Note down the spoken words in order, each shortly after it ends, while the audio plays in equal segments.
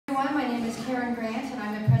is Karen Grant, and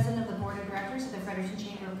I'm the President of the Board of Directors of the Fredericton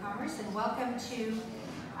Chamber of Commerce, and welcome to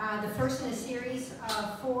the first in a series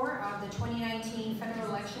of 4 of the 2019 federal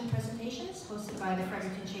election presentations hosted by the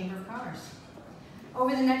Fredericton Chamber of Commerce.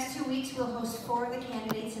 Over the next 2 weeks, we'll host 4 of the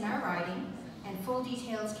candidates in our riding, and full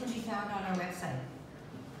details can be found on our website.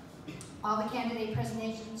 All the candidate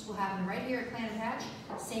presentations will happen right here at Planet Hatch,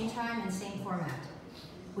 same time and same format.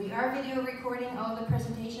 We are video recording all the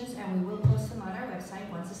presentations, and we will post them on our website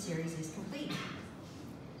once the series is complete.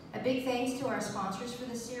 A big thanks to our sponsors for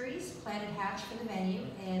the series, Planet Hatch for the venue,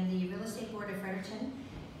 and the Real Estate Board of Fredericton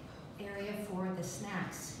area for the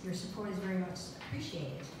snacks. Your support is very much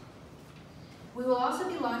appreciated. We will also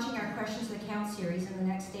be launching our Questions That Count series in the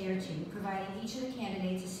next day or two, providing each of the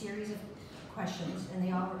candidates a series of questions, and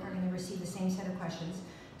they all are going to receive the same set of questions,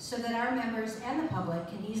 so that our members and the public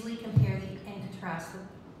can easily compare and contrast the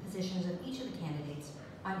positions of each of the candidates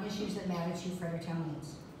on issues that matter to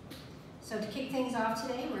Frederictonians. So to kick things off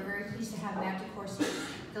today, we're very pleased to have Matt Decourcey,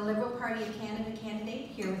 the Liberal Party of Canada candidate,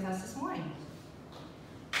 here with us this morning.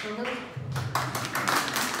 So a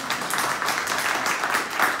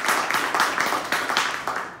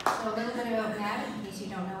little bit about Matt, in case you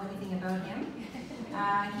don't know anything about him.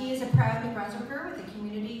 He is a proud New Brunswicker with a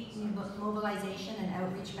community mobilization and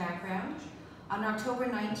outreach background. On October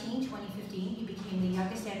 19, 2015, he became the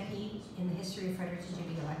youngest MP in the history of Fredericton to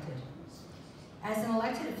be elected. As an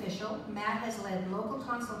elected official, Matt has led local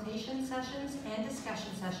consultation sessions and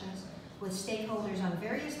discussion sessions with stakeholders on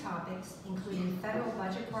various topics, including federal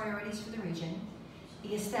budget priorities for the region,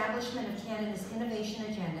 the establishment of Canada's innovation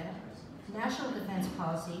agenda, national defense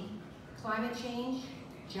policy, climate change,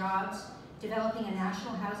 jobs, developing a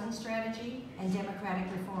national housing strategy, and democratic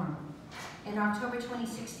reform. In October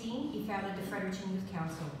 2016, he founded the Fredericton Youth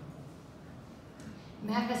Council.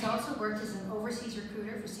 Matt has also worked as an overseas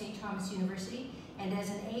recruiter for St. Thomas University and as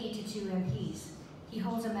an aide to 2 MPs. He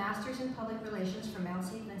holds a master's in public relations from Mount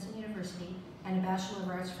St. Vincent University and a Bachelor of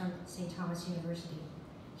Arts from St. Thomas University.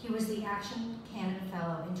 He was the Action Canada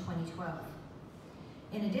Fellow in 2012.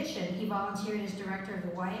 In addition, he volunteered as director of the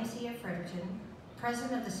YMCA of Fredericton,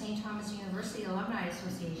 president of the St. Thomas University Alumni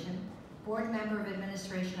Association, board member of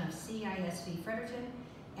administration of CISV Fredericton,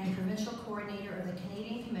 and provincial coordinator of the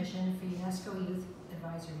Canadian Commission for UNESCO Youth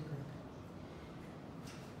Advisory Group.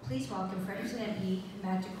 Please welcome Fredericton MP,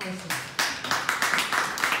 Matt Decourcey.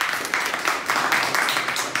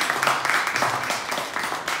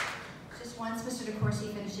 Just once Mr.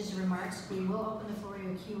 Decourcey finishes his remarks, we will open the floor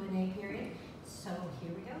to a Q&A period. So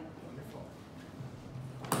here we go. Wonderful.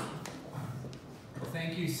 Well,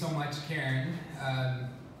 thank you so much, Karen.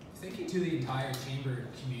 Thank you to the entire Chamber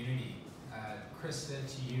community. Krista,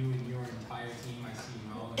 to you and your entire team. I see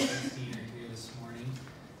Mo and Christine are here this morning,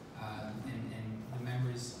 and the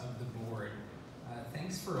members of the board.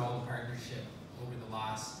 Thanks for all the partnership over the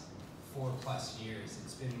last 4+ years.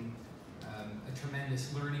 It's been a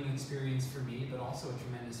tremendous learning experience for me, but also a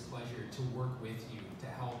tremendous pleasure to work with you to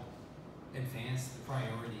help advance the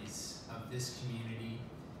priorities of this community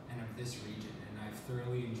and of this region. And I've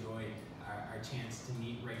thoroughly enjoyed our chance to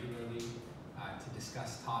meet regularly, to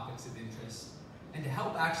discuss topics of interest, and to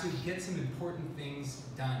help actually get some important things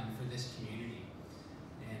done for this community.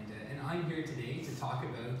 And I'm here today to talk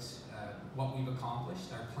about what we've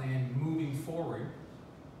accomplished, our plan moving forward.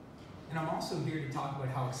 And I'm also here to talk about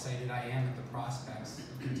how excited I am at the prospects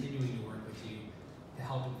of continuing to work with you to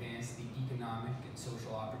help advance the economic and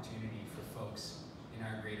social opportunity for folks in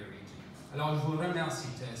our greater region. Alors, je vous remercie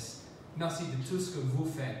tous. Merci de tout ce que vous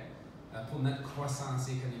faites pour notre croissance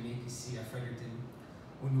économique ici à Fredericton,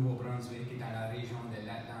 au Nouveau-Brunswick et dans la région de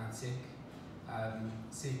l'Atlantique.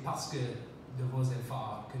 C'est parce que de vos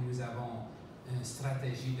efforts que nous avons une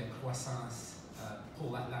stratégie de croissance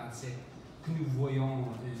pour l'Atlantique, que nous voyons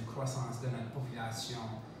une croissance de notre population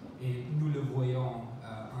et nous le voyons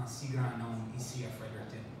en si grand nombre ici à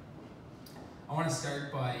Fredericton. I want to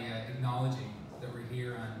start by acknowledging that we're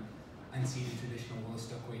here on unceded traditional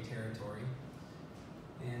Wolastoqey territory.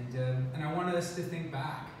 And I wanted us to think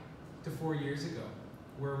back to 4 years ago,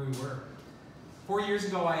 where we were. 4 years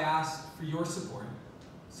ago, I asked for your support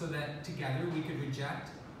so that together we could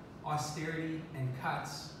reject austerity and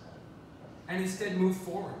cuts and instead move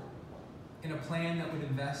forward in a plan that would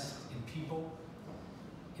invest in people,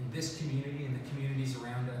 in this community and the communities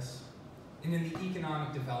around us, and in the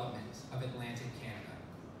economic development of Atlantic Canada.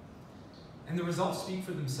 And the results speak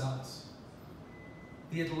for themselves.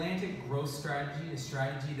 The Atlantic Growth Strategy, a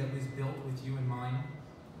strategy that was built with you in mind,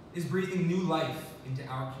 is breathing new life into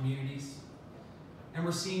our communities. And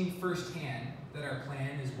we're seeing firsthand that our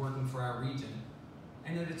plan is working for our region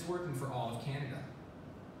and that it's working for all of Canada.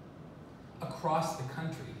 Across the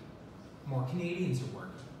country, more Canadians are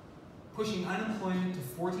working, pushing unemployment to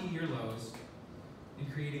 40-year lows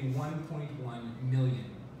and creating 1.1 million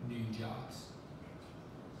new jobs.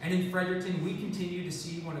 And in Fredericton, we continue to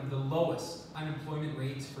see one of the lowest unemployment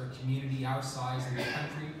rates for a community our size in the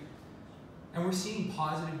country, and we're seeing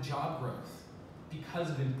positive job growth because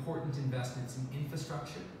of important investments in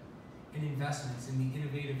infrastructure and investments in the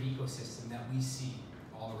innovative ecosystem that we see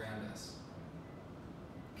all around us.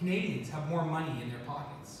 Canadians have more money in their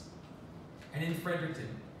pockets. And in Fredericton,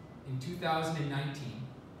 in 2019,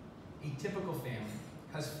 a typical family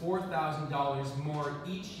has $4,000 more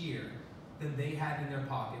each year than they had in their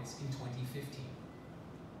pockets in 2015.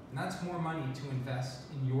 And that's more money to invest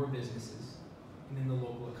in your businesses and in the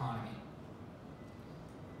local economy.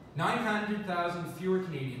 900,000 fewer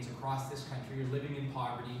Canadians across this country are living in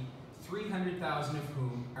poverty, 300,000 of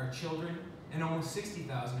whom are children, and almost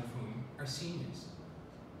 60,000 of whom are seniors.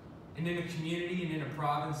 And in a community and in a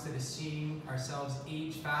province that is seeing ourselves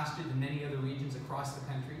age faster than many other regions across the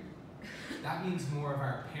country, that means more of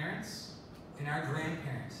our parents and our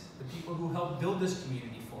grandparents, the people who helped build this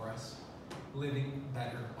community for us, living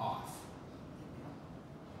better off.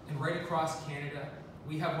 And right across Canada,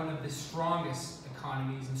 we have one of the strongest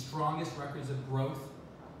economies and strongest records of growth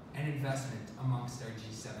and investment amongst our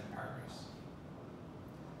G7 partners.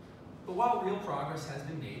 But while real progress has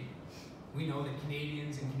been made, we know that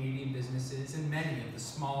Canadians and Canadian businesses and many of the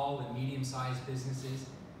small and medium-sized businesses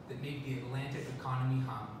that make the Atlantic economy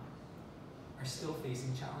hum are still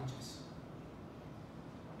facing challenges.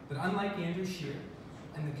 But unlike Andrew Scheer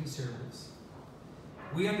and the Conservatives,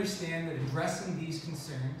 we understand that addressing these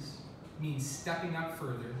concerns means stepping up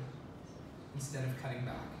further instead of cutting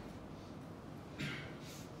back.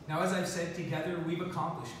 Now, as I've said, together we've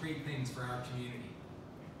accomplished great things for our community.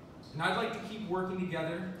 And I'd like to keep working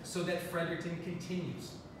together so that Fredericton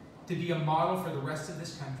continues to be a model for the rest of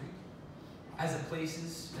this country as a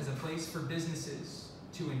place for businesses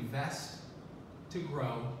to invest, to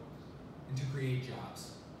grow, and to create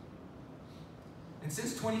jobs. And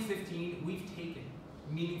since 2015, we've taken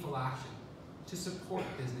meaningful action to support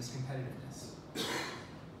business competitiveness.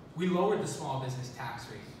 We lowered the small business tax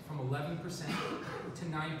rate from 11% to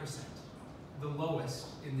 9%, the lowest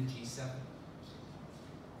in the G7.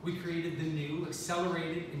 We created the new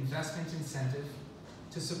accelerated investment incentive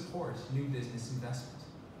to support new business investment.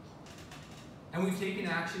 And we've taken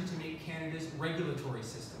action to make Canada's regulatory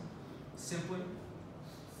system simpler,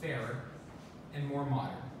 fairer, and more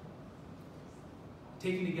modern.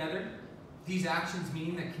 Taken together, these actions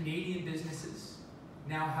mean that Canadian businesses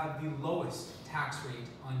now have the lowest tax rate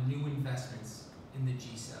on new investments in the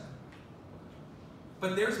G7.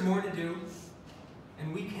 But there's more to do,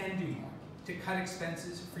 and we can do more to cut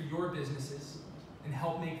expenses for your businesses and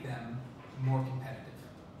help make them more competitive.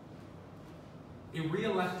 A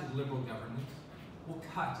re-elected Liberal government will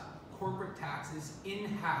cut corporate taxes in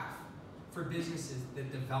half for businesses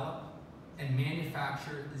that develop and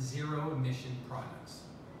manufacture zero-emission products.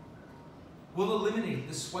 We'll eliminate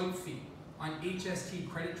the swipe fee on HST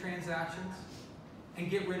credit transactions and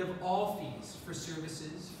get rid of all fees for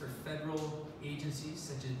services for federal agencies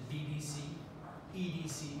such as BDC,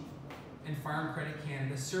 EDC, and Farm Credit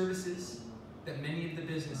Canada, services that many of the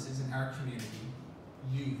businesses in our community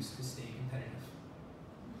use to stay competitive.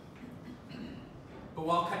 But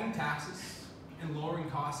while cutting taxes and lowering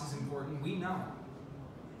costs is important, we know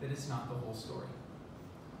that it's not the whole story.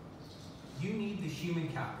 You need the human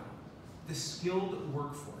capital, the skilled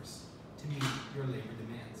workforce to meet your labor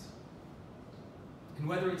demands. And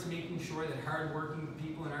whether it's making sure that hardworking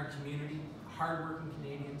people in our community, hardworking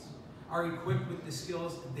Canadians, are equipped with the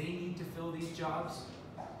skills they need to fill these jobs,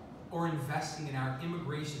 or investing in our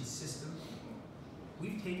immigration system,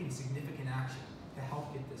 we've taken significant action to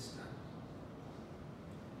help get this done.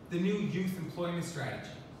 The new youth employment strategy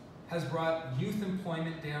has brought youth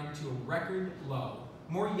employment down to a record low.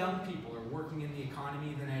 More young people are working in the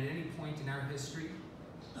economy than at any point in our history,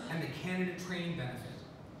 and the Canada Training Benefit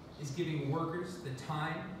is giving workers the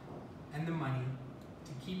time and the money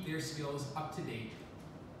to keep their skills up to date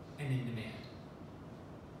and in demand.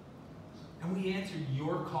 And we answered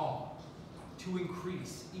your call to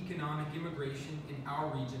increase economic immigration in our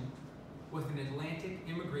region with an Atlantic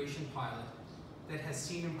immigration pilot that has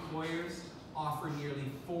seen employers offer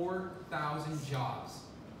nearly 4,000 jobs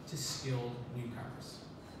to skilled newcomers.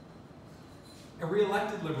 A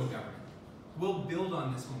re-elected Liberal government will build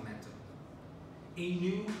on this momentum. A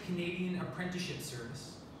new Canadian apprenticeship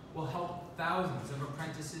service will help thousands of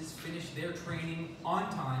apprentices finish their training on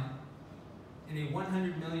time, and a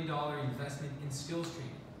 $100 million investment in skills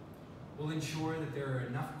training will ensure that there are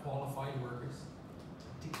enough qualified workers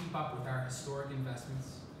to keep up with our historic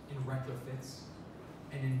investments in retrofits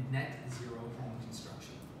and in net zero home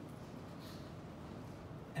construction.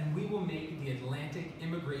 And we will make the Atlantic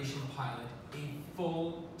Immigration Pilot a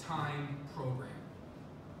full-time program.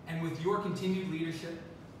 And with your continued leadership,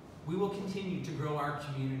 we will continue to grow our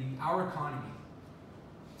community, our economy,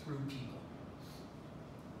 through people.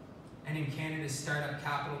 And in Canada's startup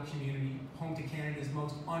capital community, home to Canada's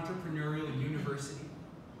most entrepreneurial university,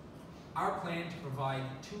 our plan to provide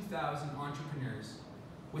 2,000 entrepreneurs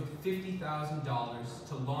with $50,000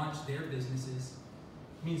 to launch their businesses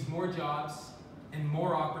means more jobs and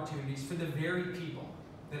more opportunities for the very people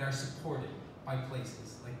that are supported by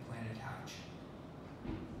places like Planet Hatch.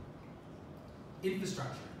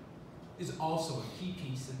 Infrastructure is also a key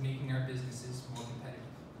piece of making our businesses more competitive.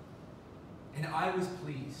 And I was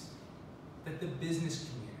pleased that the business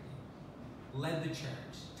community led the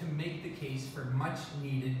charge to make the case for much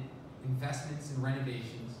needed investments and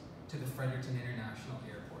renovations to the Fredericton International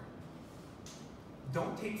Airport.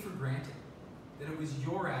 Don't take for granted that it was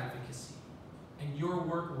your advocacy and your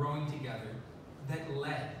work rowing together that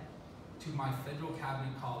led to my federal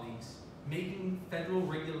cabinet colleagues making federal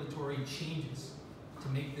regulatory changes to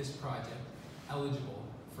make this project eligible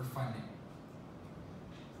for funding.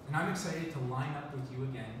 And I'm excited to line up with you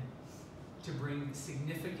again to bring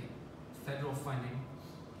significant federal funding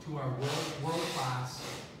to our world-class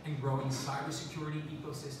and growing cybersecurity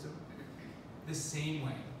ecosystem, the same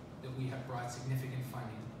way that we have brought significant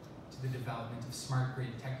funding to the development of smart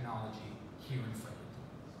grid technology here in Fredericton.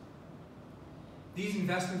 These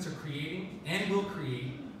investments are creating and will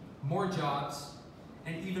create more jobs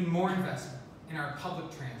and even more investment in our public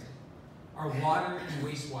transit, our water and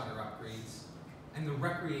wastewater upgrades, and the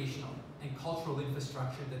recreational and cultural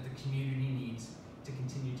infrastructure that the community needs to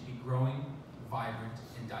continue to be growing, vibrant,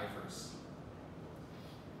 and diverse.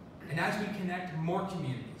 And as we connect more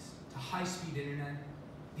communities to high-speed internet,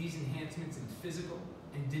 these enhancements in physical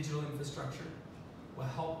and digital infrastructure will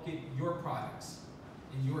help get your products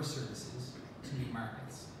and your services to new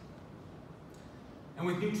markets. And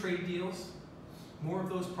with new trade deals, more of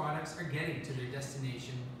those products are getting to their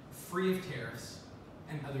destination free of tariffs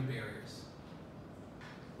and other barriers.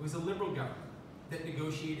 It was a Liberal government that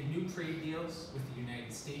negotiated new trade deals with the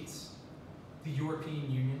United States, the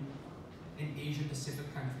European Union, and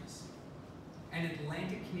Asia-Pacific countries. And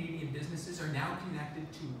Atlantic Canadian businesses are now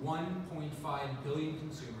connected to 1.5 billion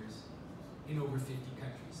consumers in over 50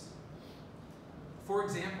 countries. For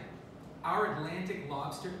example, our Atlantic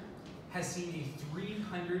lobster has seen a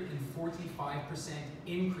 345%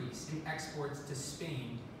 increase in exports to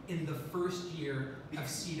Spain in the first year of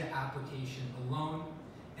CETA application alone,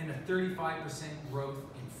 and a 35% growth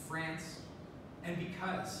in France. And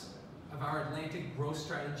because of our Atlantic growth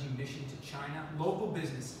strategy mission to China, local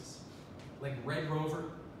businesses like Red Rover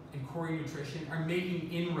and Corey Nutrition are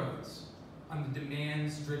making inroads on the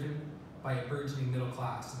demands driven by a burgeoning middle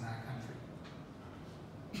class in that country.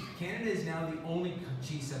 Canada is now the only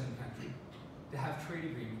G7 country to have trade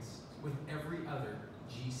agreements with every other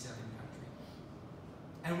G7 country.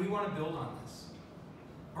 And we want to build on this.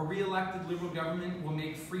 A re-elected Liberal government will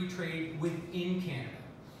make free trade within Canada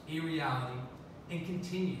a reality and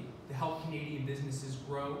continue to help Canadian businesses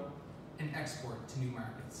grow and export to new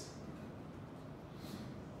markets.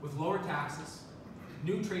 With lower taxes,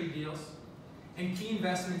 new trade deals, and key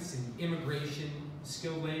investments in immigration,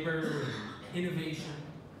 skilled labor, and innovation,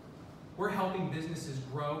 we're helping businesses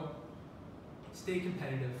grow, stay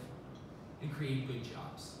competitive, and create good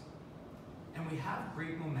jobs. And we have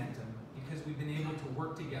great momentum because we've been able to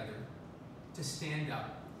work together to stand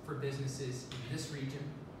up for businesses in this region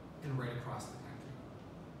and right across the country.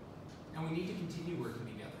 And we need to continue working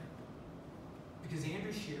together because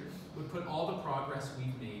Andrew Scheer would put all the progress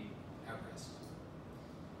we've made at risk.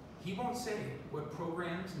 He won't say what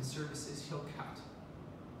programs and services he'll cut.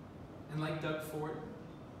 And like Doug Ford,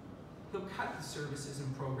 he'll cut the services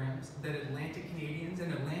and programs that Atlantic Canadians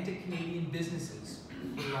and Atlantic Canadian businesses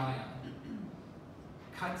rely on.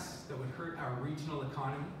 Cuts that would hurt our regional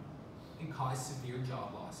economy and cause severe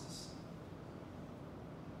job losses.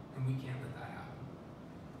 And we can't let that happen.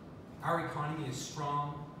 Our economy is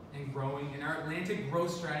strong and growing, and our Atlantic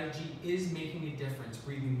growth strategy is making a difference,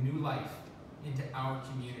 breathing new life into our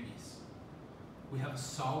communities. We have a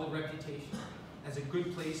solid reputation as a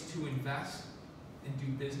good place to invest and do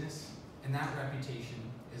business, and that reputation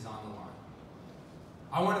is on the line.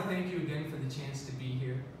 I want to thank you again for the chance to be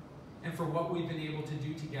here and for what we've been able to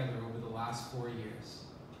do together over the last 4 years.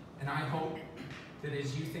 And I hope that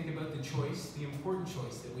as you think about the choice, the important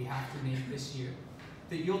choice that we have to make this year,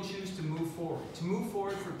 that you'll choose to move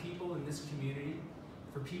forward for people in this community,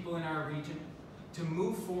 for people in our region, to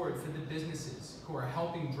move forward for the businesses who are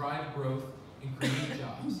helping drive growth and create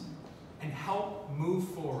jobs, and help move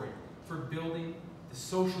forward for building the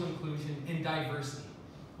social inclusion and diversity,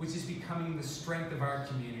 which is becoming the strength of our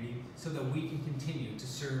community so that we can continue to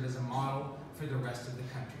serve as a model for the rest of the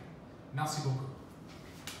country. Merci beaucoup.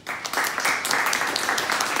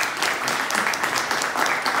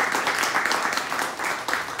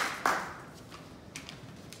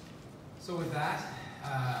 So with that,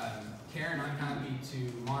 Karen, I'm happy to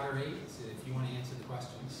moderate if you want to answer the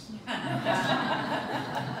questions.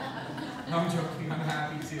 No, I'm joking. I'm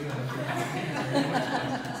happy to answer any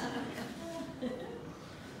questions.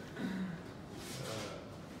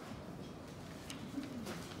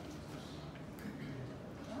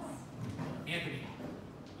 Anthony.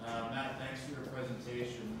 Matt, thanks for your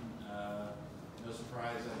presentation. No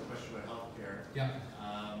surprise, I have a question about healthcare. Yeah.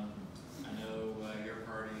 I know your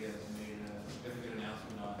party has made a significant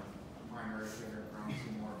announcement on primary care,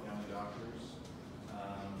 promising more family doctors.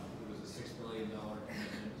 It was a $6 billion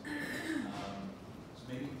commitment. So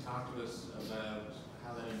maybe you can talk to us about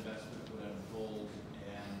how that investment would unfold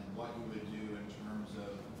and what you would do in terms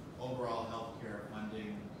of overall healthcare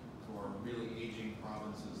funding for really aging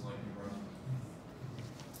provinces like New Brunswick.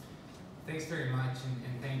 Thanks very much,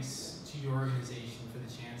 and thanks to your organization for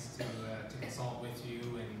the chance to consult with you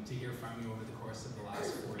and to hear from you over the course of the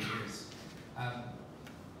last 4 years.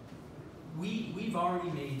 We've already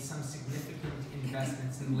made some significant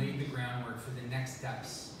investments and laid the groundwork for the next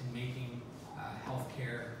steps in making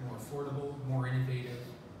healthcare more affordable, more innovative,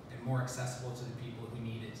 and more accessible to the people who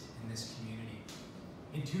need it in this community.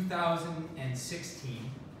 In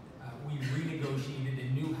 2016, we renegotiated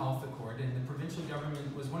a new health accord, and the provincial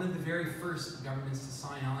government was one of the very first governments to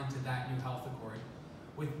sign on to that new health accord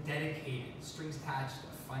with dedicated, strings-attached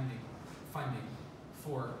funding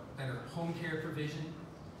for better home care provision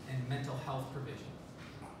and mental health provision.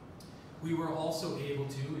 We were also able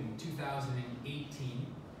to, in 2018,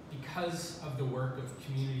 because of the work of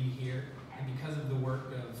community here and because of the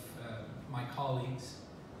work of my colleagues,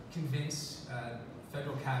 convince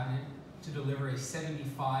federal cabinet to deliver a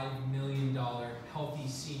 $75 million Healthy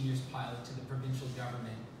Seniors pilot to the provincial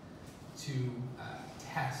government to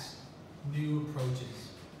test new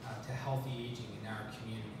approaches to healthy aging in our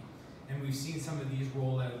community. And we've seen some of these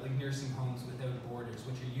roll out, like nursing homes without borders,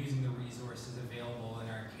 which are using the resources available in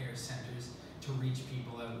our care centers to reach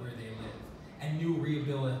people out where they live. And new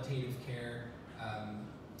rehabilitative care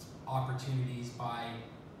opportunities by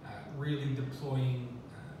really deploying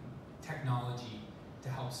technology to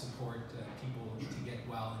help support people to get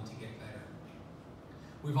well and to get better.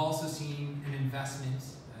 We've also seen an investment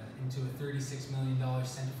into a $36 million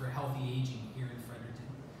Center for Healthy Aging here in Fredericton.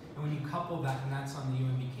 And when you couple that, and that's on the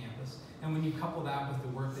UNB campus, and when you couple that with the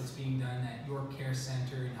work that's being done at York Care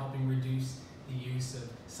Center in helping reduce the use of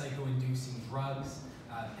psycho-inducing drugs,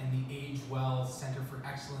 and the Age Well Center for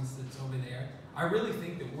Excellence that's over there, I really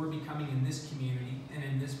think that we're becoming in this community and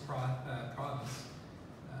in this province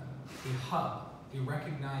a hub, a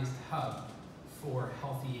recognized hub for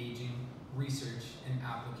healthy aging research and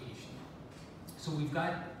application. So we've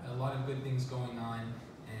got a lot of good things going on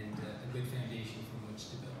and a good foundation from which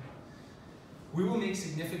to build. We will make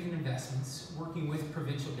significant investments working with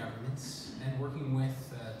provincial governments and working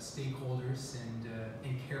with stakeholders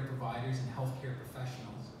and care providers and healthcare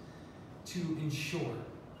professionals to ensure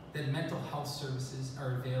that mental health services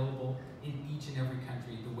are available in each and every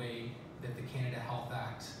country the way that the Canada Health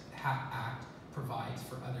Act provides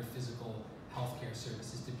for other physical healthcare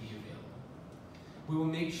services to be available. We will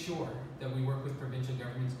make sure that we work with provincial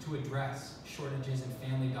governments to address shortages in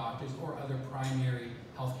family doctors or other primary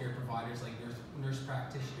healthcare providers like nurse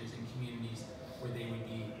practitioners in communities where they would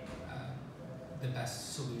be the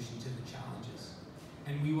best solution to the challenges.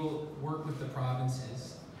 And we will work with the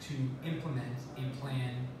provinces to implement a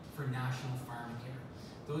plan for national pharmacare.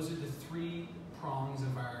 Those are the three prongs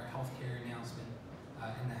of our healthcare announcement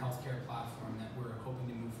and the healthcare platform that we're hoping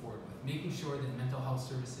to move forward with. Making sure that mental health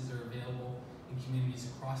services are available in communities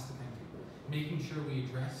across the country. Making sure we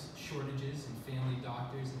address shortages in family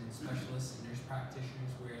doctors and in specialists and nurse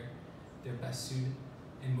practitioners where they're best suited,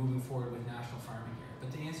 and moving forward with national pharmacare.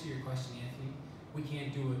 But to answer your question, Anthony, we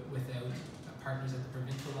can't do it without partners at the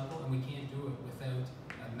provincial level, and we can't do it without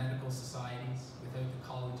medical societies, without the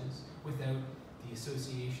colleges, without the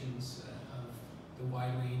associations of the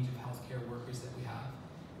wide range of healthcare workers that we have,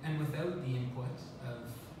 and without the input of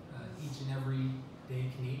each and every day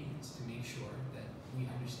Canadians to make sure that we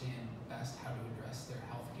understand best how to address their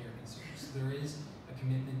healthcare concerns. So there is a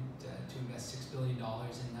commitment to invest $6 billion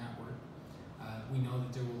in that work. We know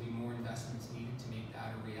that there will be more investments needed to make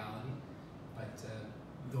that a reality, but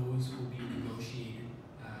those will be negotiated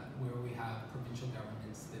where we have provincial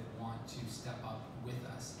governments that want to step up with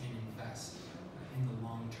us and invest in the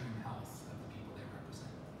long-term health of the people they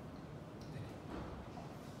represent. Thank you.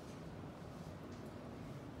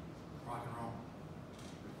 Rock and roll.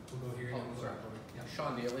 We'll go here. Oh, and we'll sorry. go over. Yeah.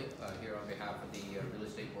 Sean Daly, here on behalf of the Real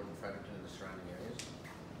Estate Board in Fredericton and the surrounding areas.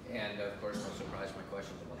 And of course, no surprise, my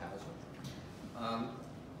questions about housing.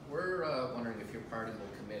 We're wondering if your party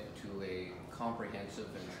will commit to a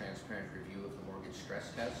comprehensive and transparent review of the mortgage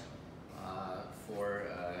stress test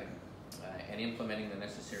and implementing the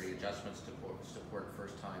necessary adjustments to support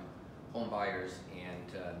first-time home buyers and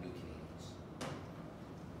new Canadians.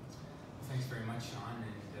 Well, thanks very much, Sean,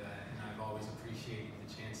 and I've always appreciated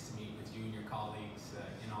the chance to meet with you and your colleagues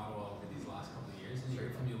in Ottawa over these last couple of years, and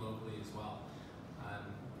hear from you locally as well.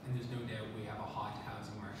 And there's no doubt we have a hot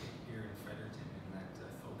housing market here in Fredericton, and that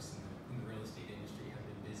folks in the real estate industry have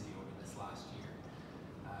been busy over this last year.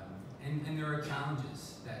 And there are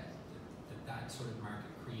challenges that sort of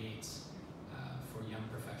market creates for young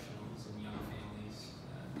professionals and young families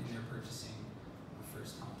in their purchasing a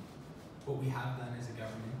first home. What we have done as a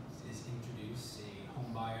government is introduce a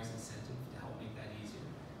home buyer's incentive to help make that easier.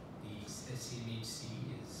 The CMHC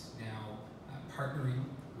is now partnering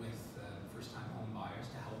with first-time home buyers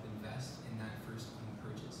to help invest in that first home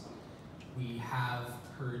purchase. We have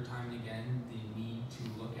heard time and again the need to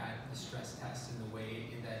look at the stress test in the way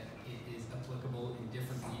that it is applicable in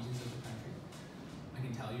different regions of the country. I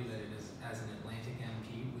can tell you that it is, as an Atlantic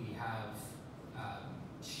MP, we have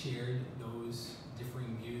shared those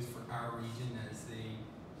differing views for our region as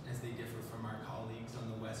they differ from our colleagues on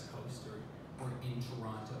the West Coast or in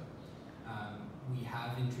Toronto. We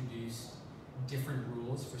have introduced different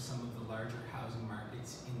rules for some of the larger housing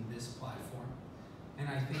markets in this platform, and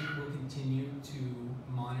I think we'll continue to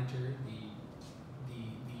monitor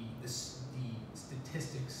the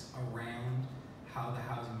statistics around how the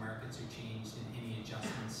housing markets are changed and any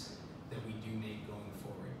adjustments that we do make going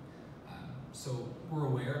forward. So we're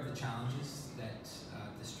aware of the challenges that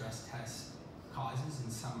the stress test causes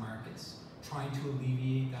in some markets, trying to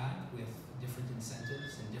alleviate that with different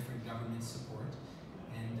incentives and different government support.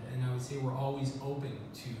 And I would say we're always open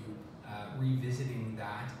to revisiting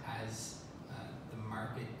that as the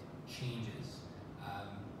market changes.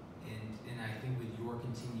 And I think with your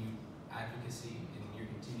continued advocacy and your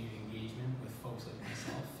continued engagement with folks like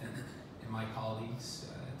myself and my colleagues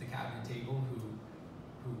at the cabinet table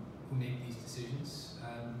who make these decisions,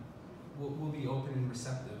 we'll be open and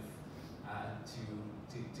receptive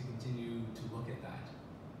to continue to look at that.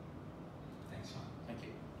 Thanks, Sean. Thank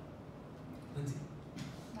you. Lindsay.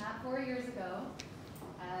 Matt, 4 years ago,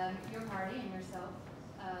 your party and yourself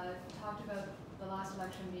talked about the last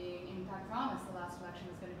election being, in fact promised the last election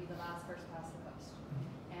was going to be the last first past the post.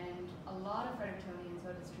 And a lot of Frederictonians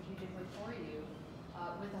voted strategically for you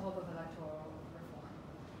with the hope of electoral reform.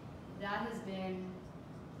 That has been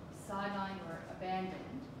sidelined or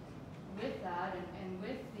abandoned. With that, and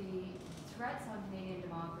with the threats on Canadian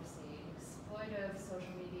democracy, exploitive social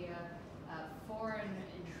media, foreign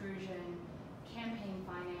intrusion, campaign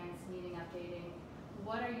finance needing updating,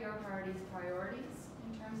 what are your party's priorities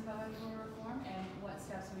in terms of electoral reform, and what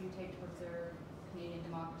steps will you take to preserve Canadian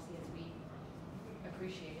democracy as we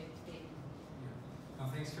appreciate it today? Yeah.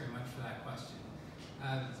 Well, thanks very much for that question.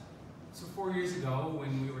 So 4 years ago,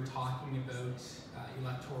 when we were talking about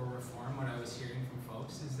electoral reform, what I was hearing from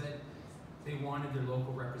folks is that they wanted their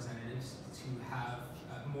local representatives to have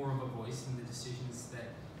more of a voice in the decisions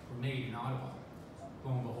that were made in Ottawa.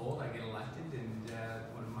 Lo and behold, I get elected, and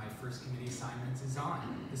one of my first committee assignments is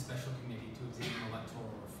on the special committee to examine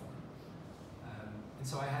electoral reform. And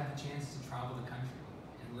so I had the chance to travel the country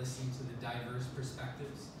and listen to the diverse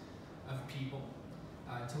perspectives of people,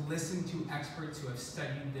 to listen to experts who have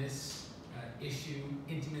studied this issue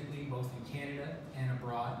intimately, both in Canada and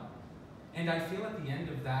abroad. And I feel at the end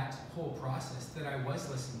of that whole process that I was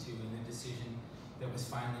listened to in the decision that was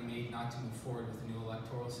finally made not to move forward with the new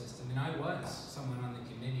electoral system. And I was someone on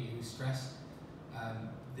the committee who stressed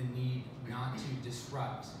the need not to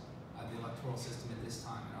disrupt the electoral system at this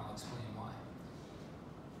time, and I'll explain why.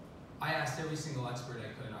 I asked every single expert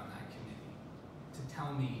I could on that committee to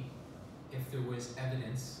tell me if there was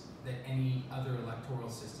evidence that any other electoral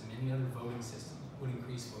system, any other voting system would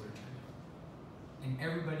increase voter turnout. And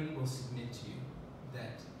everybody will submit to you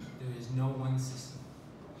that there is no one system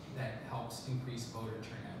that helps increase voter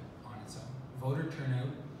turnout on its own. Voter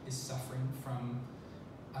turnout is suffering from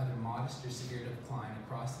either modest or severe decline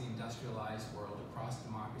across the industrialized world, across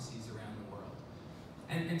democracies around the world.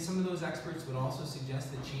 And some of those experts would also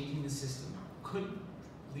suggest that changing the system could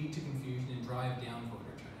lead to confusion and drive down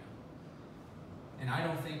voter turnout. And I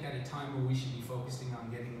don't think at a time where we should be focusing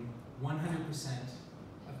on getting 100%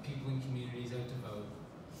 of people in communities out to vote,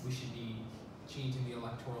 we should be changing the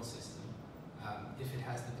electoral system if it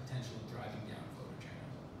has the potential of driving down voter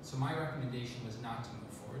turnout. So my recommendation was not to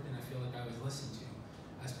move forward, and I feel like I was listened to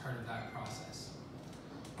as part of that process.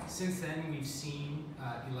 Since then, we've seen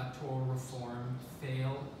electoral reform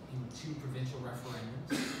fail in 2 provincial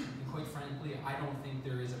referendums, and quite frankly, I don't think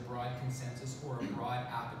there is a broad consensus or a broad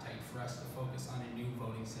appetite for us to focus on a new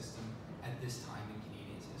voting system at this time in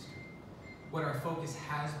Canadians' history. What our focus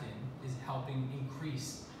has been is helping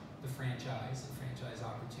increase the franchise and franchise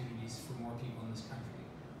opportunities for more people in this country.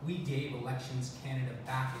 We gave Elections Canada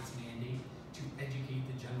back its mandate to educate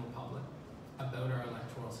the general public about our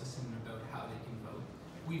electoral system and about how they can vote.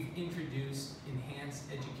 We've introduced enhanced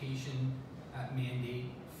education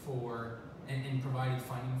mandate for and provided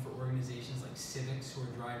funding for organizations like Civics who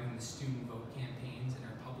are driving the student vote campaigns in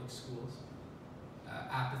our public schools.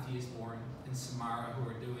 Apathy is Born and Samara who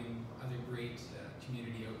are doing other great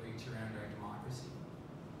community outreach around our democracy.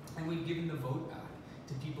 And we've given the vote back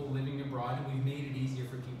to people living abroad, and we've made it easier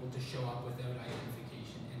for people to show up without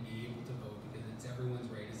identification and be able to vote, because it's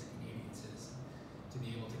everyone's right as a Canadian citizen to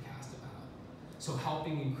be able to cast a ballot. So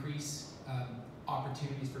helping increase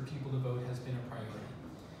opportunities for people to vote has been a priority.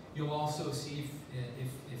 You'll also see,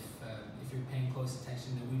 if you're paying close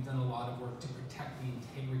attention, that we've done a lot of work to protect the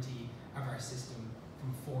integrity of our system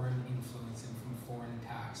from foreign influence and from foreign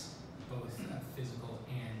attacks, both physical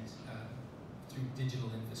and through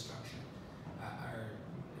digital infrastructure. Our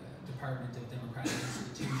Department of Democratic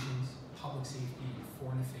Institutions, Public Safety, and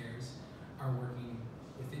Foreign Affairs are working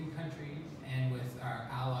within country and with our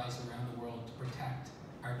allies around the world to protect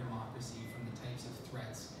our democracy from the types of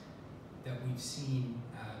threats that we've seen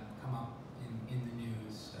come up in the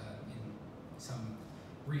news in some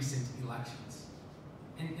recent elections.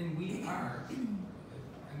 And we are,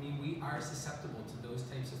 we are susceptible to those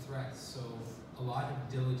types of threats. So a lot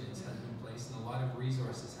of diligence has been placed and a lot of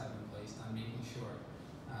resources have been placed on making sure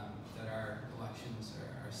that our elections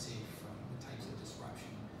are safe from the types of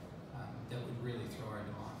disruption that would really throw our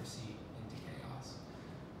democracy into chaos.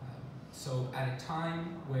 So at a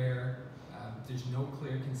time where there's no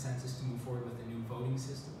clear consensus to move forward with a new voting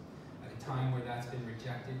system, at a time where that's been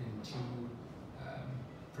rejected in 2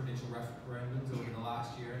 provincial referendums over the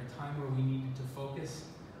last year, at a time where we needed to focus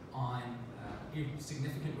on a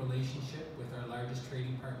significant relationship with our largest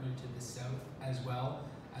trading partner to the south, as well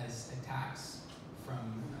as attacks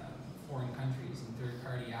from foreign countries and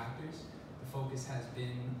third-party actors. The focus has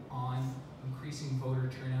been on increasing voter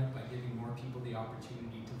turnout by giving more people the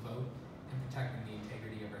opportunity to vote and protecting the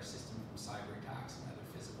integrity of our system from cyber attacks and other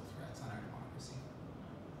physical threats on our democracy.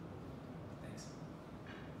 Thanks.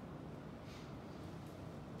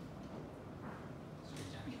 Sorry,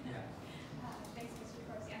 Jen. Yeah. Thanks, Mr.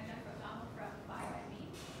 Decourcey. I'm Jennifer O'Donnell from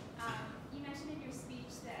BioME. You mentioned in your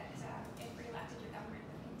speech that if re-elected, your government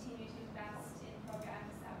would continue to invest in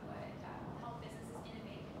programs that would help businesses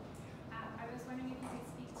innovate. I was wondering if you could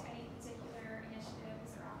speak to any particular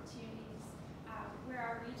initiatives or opportunities where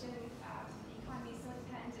our region, the economy is so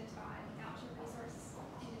dependent on natural resource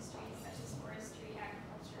industries such as forestry,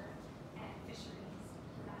 agriculture, and fisheries.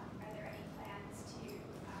 Are there any plans to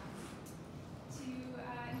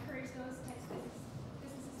encourage those types of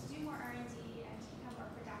businesses to do more R&D and to become more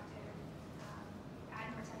productive, add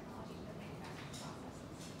more technology to their manufacturing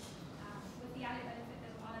processes, with the added benefit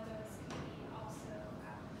that a lot of those could be also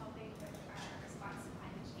helping with our response to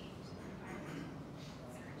climate change and environmental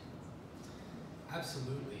considerations?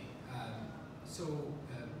 Absolutely.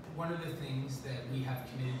 One of the things that we have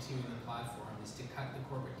committed to in the platform is to cut the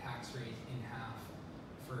corporate tax rate in half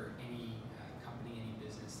for any company, any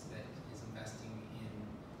business that is investing in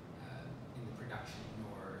the production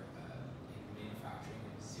or in the manufacturing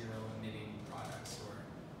of zero-emitting products or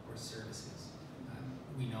services.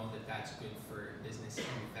 We know that that's good for business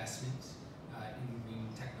investment in green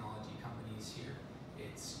technology companies here.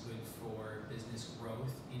 It's good for business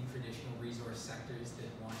growth in traditional resource sectors that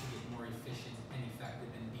want to get more efficient and effective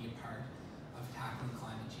and be a part of tackling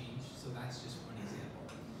climate change. So that's just one example.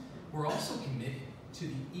 We're also committed to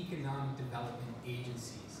the economic development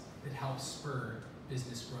agencies that help spur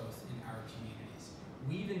business growth in our communities.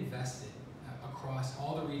 We've invested across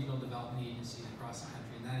all the regional development agencies across the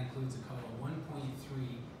country, and that includes a total of $1.3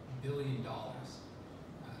 billion.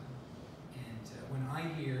 When I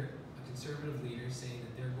hear conservative leaders say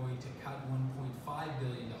that they're going to cut $1.5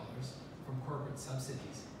 billion from corporate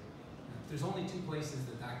subsidies, there's only 2 places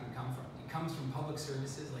that can come from. It comes from public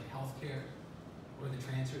services like healthcare, or the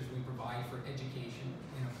transfers we provide for education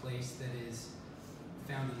in a place that is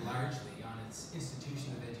founded largely on its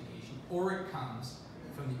institution of education, or it comes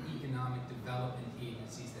from the economic development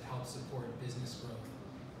agencies that help support business growth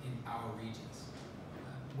in our regions.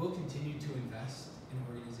 We'll continue to invest in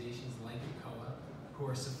organizations like ECOA, who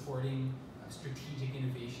are supporting strategic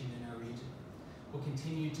innovation in our region. We'll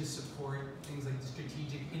continue to support things like the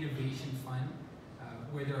Strategic Innovation Fund,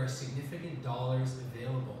 where there are significant dollars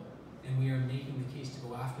available, and we are making the case to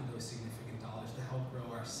go after those significant dollars to help grow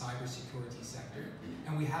our cybersecurity sector.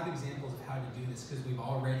 And we have examples of how to do this because we've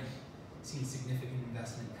already seen significant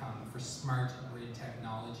investment come for smart grid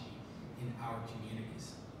technology in our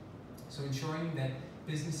communities. So ensuring that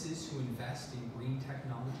businesses who invest in green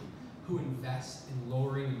technology, who invest in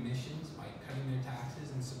lowering emissions by cutting their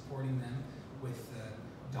taxes and supporting them with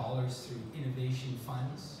dollars through innovation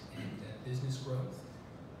funds and business growth,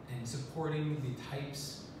 and supporting the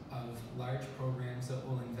types of large programs that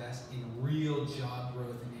will invest in real job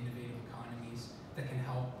growth and innovative economies that can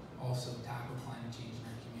help also tackle climate change in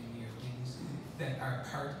our community, are things that are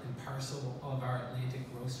part and parcel of our Atlantic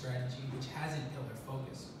growth strategy, which has a pillar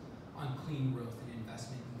focus on clean growth and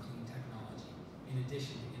investment in clean technology, in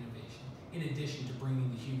addition to innovation, in addition to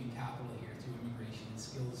bringing the human capital here through immigration and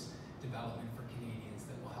skills development for Canadians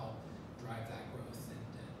that will help drive that growth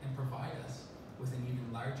and provide us with an even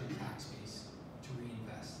larger tax base to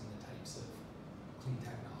reinvest in the types of clean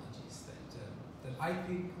technologies that I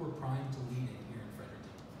think we're primed to lead in here in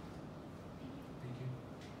Fredericton. Thank you.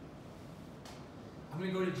 I'm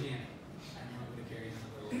going to go to Janet. I don't know what to carry on a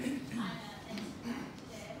little bit.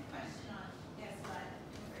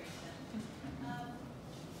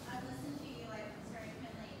 I've listened to you, like, starting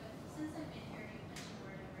Finley, but since I've been here, you've mentioned the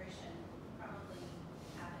word immigration probably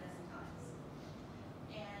half a dozen times.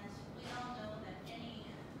 And we all know that any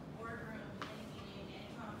boardroom, any meeting,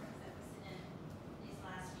 any conference that we sit in these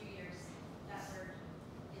last few years, that word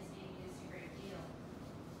is being used a great deal.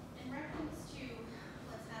 In reference to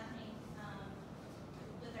what's happening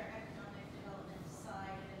with our economic development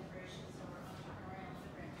side of immigration, so we're entrepreneurial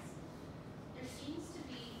immigrants, there seems to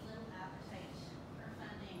be little appetite for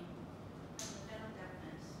funding from the federal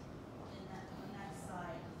government on that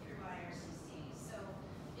side through IRCC. So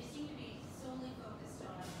they seem to be solely focused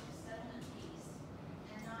on the settlement piece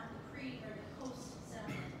and not the pre or the post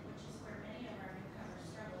settlement, which is where many of our newcomers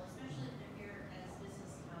struggle, especially if they're here as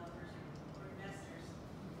business developers or investors.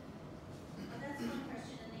 That's one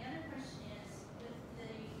question. And the other question is, with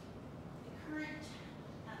the current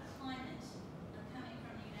climate coming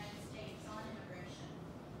from the United States on immigration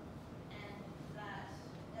and that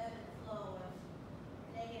ebb and flow of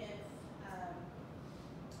negative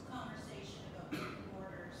conversation about open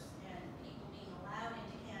borders and people being allowed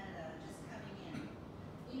into Canada just coming in,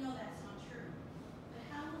 we know that's not true. But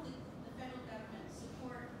how will the federal government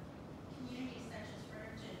support communities such as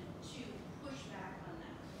Fredericton to push back on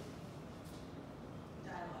that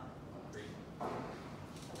dialogue?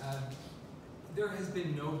 There has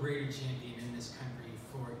been no greater champion in this country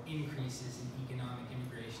for increases in economic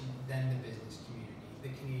immigration than the business community, the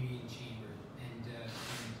Canadian Chamber,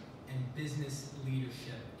 and business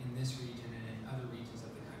leadership in this region and in other regions of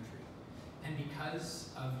the country. And because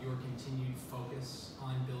of your continued focus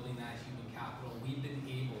on building that human capital, we've been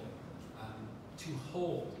able to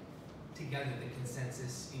hold together the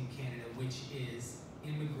consensus in Canada, which is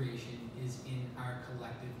immigration is in our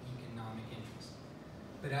collective economic interest.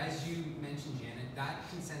 But as you mentioned, Janet, that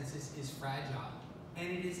consensus is fragile,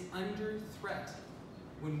 and it is under threat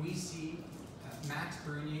when we see Max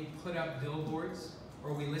Bernier put up billboards,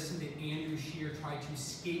 or we listen to Andrew Scheer try to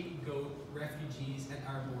scapegoat refugees at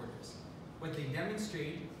our borders. What they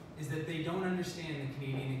demonstrate is that they don't understand the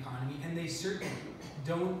Canadian economy, and they certainly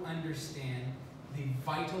don't understand the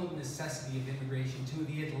vital necessity of immigration to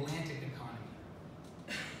the Atlantic economy.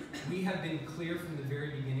 We have been clear from the very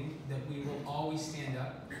beginning that we will always stand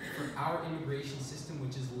up for our immigration system,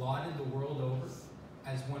 which is lauded the world over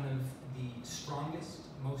as one of the strongest,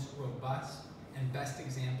 most robust, and best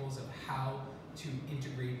examples of how to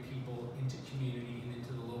integrate people into community and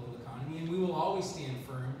into the local economy. And we will always stand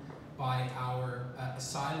firm by our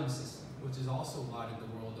asylum system, which is also lauded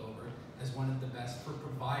the world over as one of the best for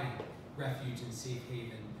providing refuge and safe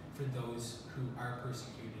haven for those who are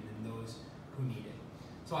persecuted and those who need it.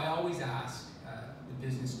 So I always ask the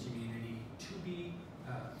business community to be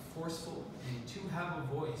forceful and to have a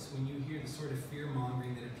voice when you hear the sort of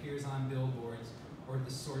fear-mongering that appears on billboards or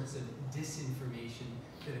the sorts of disinformation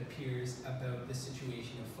that appears about the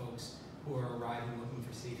situation of folks who are arriving looking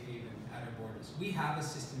for safe haven at our borders. We have a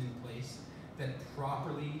system in place that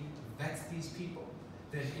properly vets these people,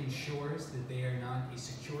 that ensures that they are not a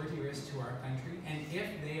security risk to our country, and if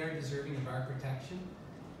they are deserving of our protection,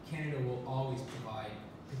 Canada will always provide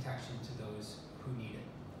protection to those who need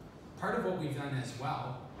it. Part of what we've done as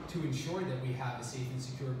well to ensure that we have a safe and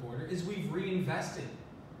secure border is we've reinvested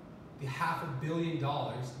the $500 million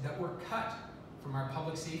that were cut from our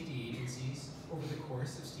public safety agencies over the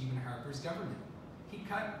course of Stephen Harper's government. He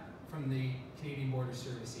cut from the Canadian Border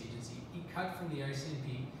Service Agency, he cut from the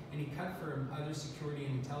RCMP, and he cut from other security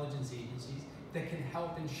and intelligence agencies that can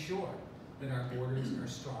help ensure that our borders are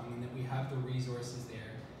strong and that we have the resources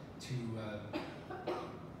there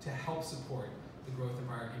to help support the growth of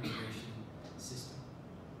our immigration system.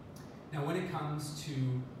 Now, when it comes to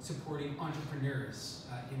supporting entrepreneurs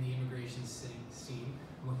in the immigration scene,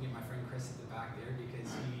 I'm looking at my friend Chris at the back there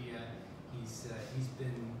because he's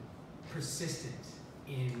been persistent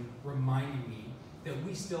in reminding me that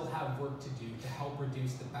we still have work to do to help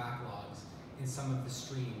reduce the backlogs in some of the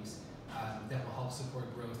streams that will help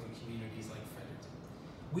support growth in communities like Fredericton.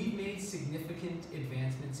 We've made significant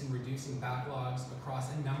advancements in reducing backlogs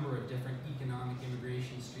across a number of different economic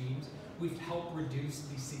immigration streams. We've helped reduce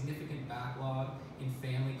the significant backlog in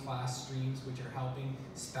family class streams, which are helping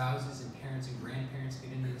spouses and parents and grandparents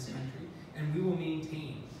get into this country. And we will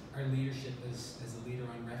maintain our leadership as a leader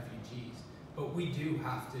on refugees. But we do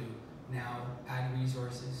have to now add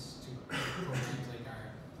resources to programs like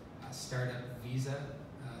our startup visa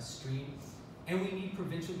stream. And we need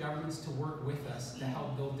provincial governments to work with us to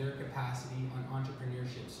help build their capacity on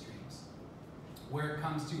entrepreneurship streams. Where it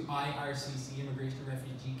comes to IRCC, Immigration and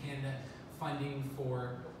Refugee Canada, funding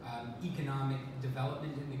for economic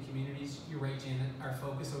development in the communities, you're right, Janet, our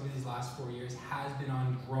focus over these last 4 years has been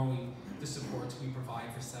on growing the supports we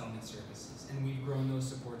provide for settlement services. And we've grown those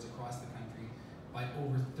supports across the country by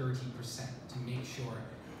over 30% to make sure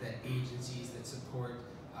that agencies that support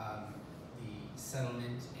the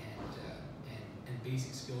settlement and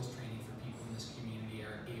basic skills training for people in this community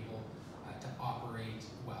are able to operate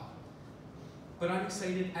well. But I'm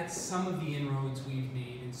excited at some of the inroads we've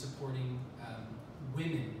made in supporting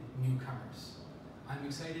women newcomers. I'm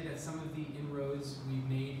excited at some of the inroads we've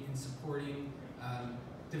made in supporting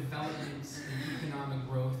development and economic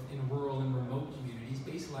growth in rural and remote communities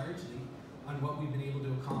based largely on what we've been able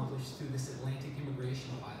to accomplish through this Atlantic immigration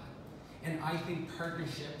pilot. And I think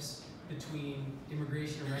partnerships between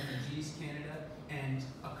Immigration and Refugees Canada and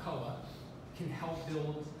ACOA can help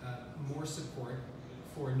build more support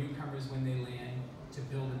for newcomers when they land to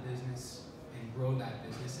build a business and grow that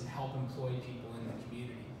business and help employ people in the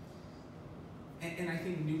community. And I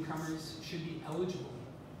think newcomers should be eligible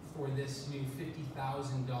for this new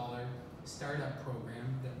 $50,000 startup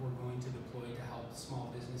program that we're going to deploy to help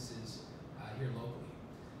small businesses here locally.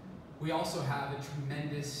 We also have a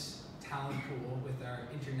tremendous talent pool with our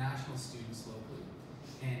international students locally.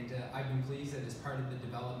 And I've been pleased that as part of the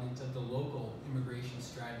development of the local immigration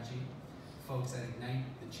strategy, folks at Ignite,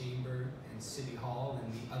 the Chamber, and City Hall,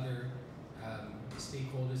 and the other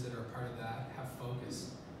stakeholders that are a part of that have focused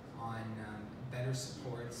on better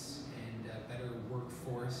supports and better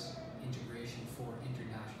workforce integration for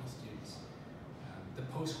international students. The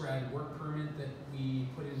post-grad work permit that we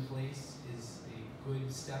put in place is a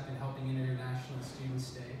good step in helping international students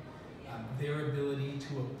stay. Their ability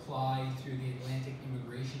to apply through the Atlantic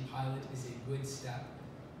immigration pilot is a good step.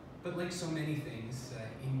 But like so many things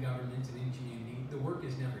in government and in community, the work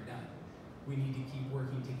is never done. We need to keep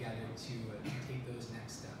working together to take those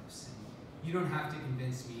next steps. And you don't have to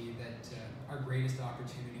convince me that our greatest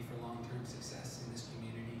opportunity for long-term success in this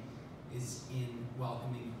community is in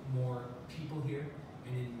welcoming more people here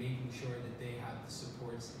and in making sure that they have the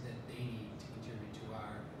supports that they need to contribute to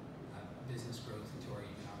our business growth and to our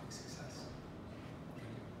economic success.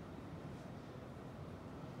 Thank you.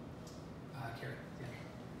 Karen. Yeah.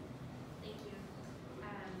 Thank you.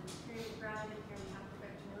 Karen McBride, I'm here on behalf of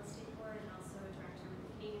Fredericton Real Estate Board and also Director of the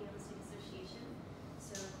Canadian Real Estate Association.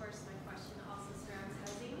 So of course my question also surrounds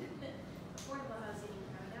housing, affordable housing in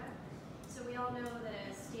Canada. So we all know that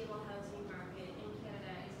a stable housing market in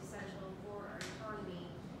Canada is essential for our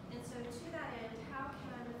economy. And so to that end, how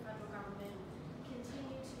can the federal government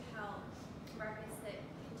continue to help markets that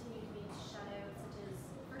continue to be shut out, such as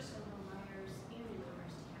first-time home buyers and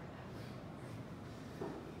newcomers to Canada?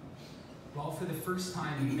 Well, for the first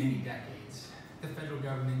time in many decades, the federal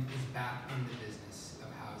government is back in the business of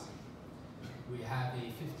housing. We have a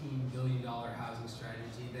 $15 billion housing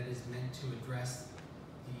strategy that is meant to address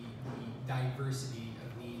the diversity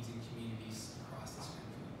of needs in communities across this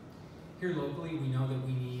country. Here locally, we know that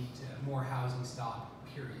we need more housing stock,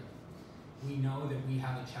 period. We know that we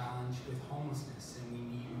have a challenge with homelessness and we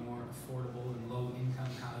need more affordable and low-income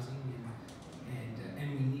housing, and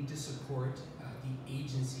we need to support the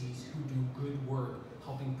agencies who do good work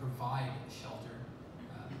helping provide shelter,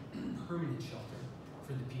 permanent shelter, for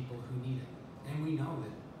for the people who need it. And we know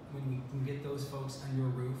that when we can get those folks under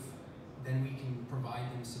a roof, then we can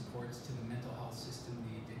provide them supports to the mental health system,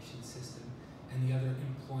 the addiction system, and the other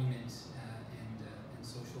employment and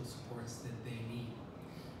social supports that they need.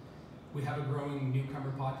 We have a growing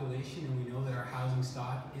newcomer population, and we know that our housing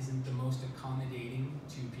stock isn't the most accommodating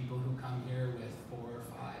to people who come here with 4,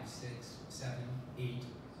 5, 6, 7, 8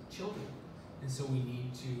 children. And so we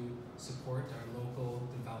need to support our local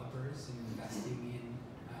developers in investing in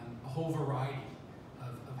a whole variety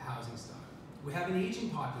of housing stock. We have an aging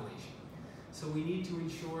population, so we need to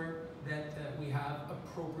ensure that we have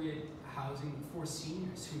appropriate housing for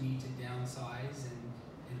seniors who need to downsize and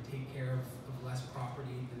take care of less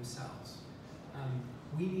property themselves.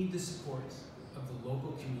 We need the support of the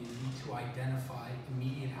local community to identify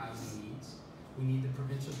immediate housing needs. We need the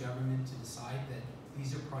provincial government to decide that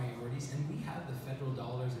these are priorities, and we have the federal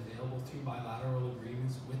dollars available through bilateral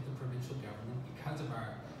agreements with the provincial government because of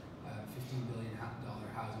our $15 billion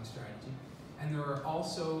housing strategy. And there are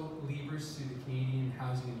also levers through the Canadian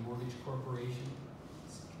Housing and Mortgage Corporation,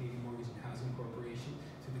 Canadian Mortgage and Housing Corporation,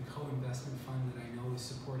 through the co-investment fund that I know is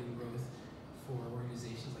supporting growth for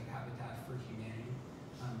organizations like Habitat for Humanity,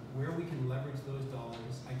 where we can leverage those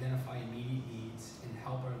dollars, identify immediate needs, and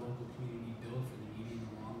help our local community build for the medium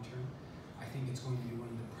and long term. I think it's going to be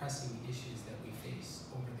one of the pressing issues that we face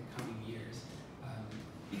over the coming years.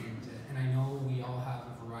 And I know we all have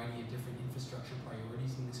a variety of different infrastructure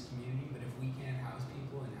priorities in this community, but if we can't house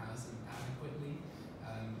people and house them adequately,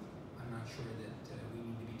 I'm not sure that we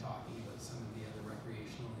need to be talking about some of the other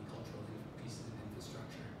recreational and cultural pieces of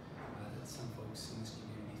infrastructure that some folks in this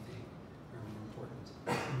community think are more important.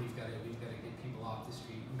 We've got to get people off the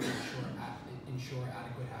street. We've got to ensure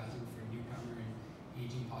adequate housing for newcomer and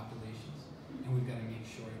aging populations, and we've got to make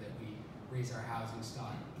sure that we raise our housing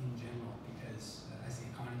stock in general, because as the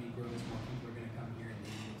economy grows, more people are going to come here and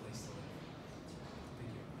they need a place to live.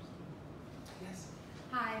 Thank you. Yes.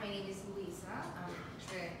 Hi, my name is Luisa. I'm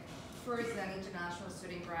the first international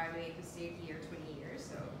student graduate who stayed here 20 years,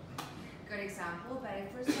 so good example. But I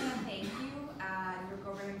first want to thank you, your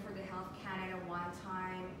government, for the Health Canada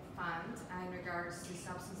one-time fund in regards to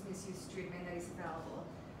substance misuse treatment that is available.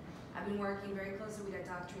 I've been working very closely with a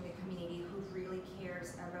doctor in the community who really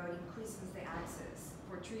cares about increasing the access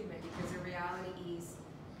for treatment, because the reality is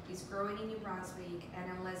it's growing in New Brunswick,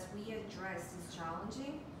 and unless we address this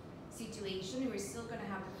challenging situation, we're still going to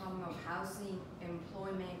have the problem of housing,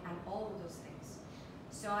 employment, and all of those things.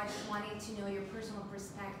 So I just wanted to know your personal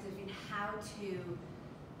perspective in how to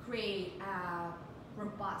create a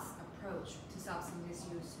robust approach to substance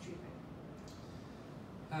misuse treatment.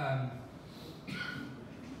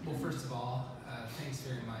 Well, first of all, thanks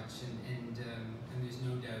very much, and there's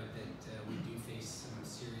no doubt that we do face some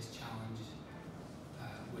serious challenge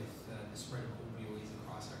with the spread of opioids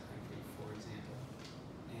across our country, for example.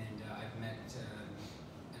 And I've met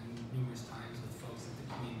numerous times with folks at the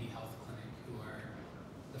community health clinic who are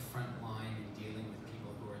the front line in dealing with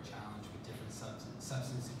people who are challenged with different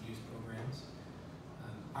substance abuse programs.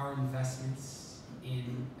 Our investments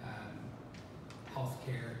in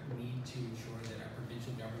healthcare need to ensure that our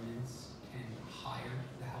provincial governments can hire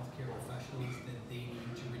the healthcare professionals that they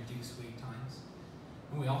need to reduce wait times.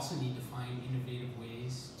 And we also need to find innovative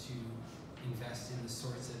ways to invest in the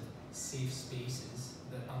sorts of safe spaces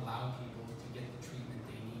that allow people to get the treatment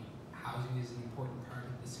they need. Housing is an important part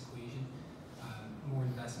of this equation. More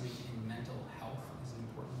investment in mental health is an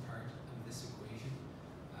important part of this equation.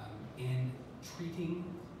 And treating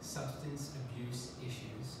substance abuse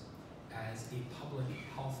issues as a public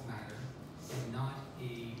health matter and not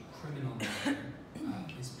a criminal matter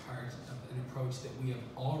is part of an approach that we have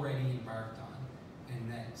already embarked on,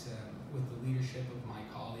 and that with the leadership of my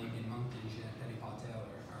colleague in Moncton, Jeanette Petty-Patel,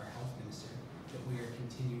 our health minister, that we are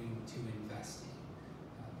continuing to invest in.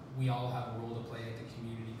 We all have a role to play at the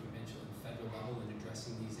community, provincial, and federal level in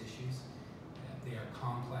addressing these issues. They are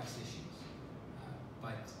complex issues,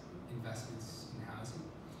 but investments in housing,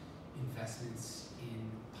 investments in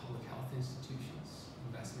public health institutions,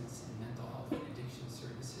 investments in mental health and addiction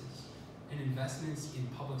services, and investments in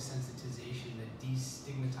public sensitization that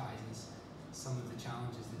destigmatizes some of the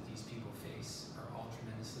challenges that these people face are all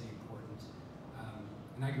tremendously important.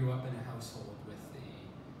 And I grew up in a household with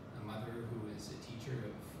a mother who is a teacher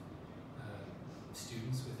of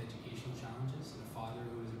students with educational challenges, and a father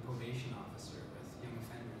who was a probation officer with young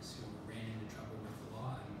offenders who ran into trouble with the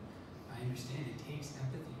law. And I understand it takes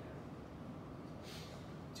empathy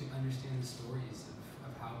to understand the stories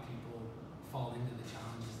of how people fall into the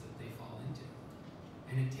challenges that they fall into.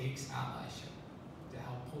 And it takes allyship to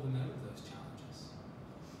help pull them out of those challenges.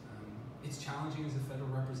 it's challenging as a federal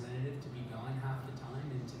representative to be gone half the time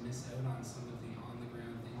and to miss out on some of the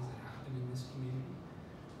on-the-ground things that happen in this community.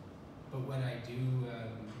 But what I do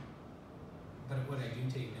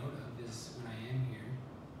take note of is when I am here,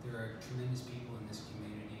 there are tremendous people in this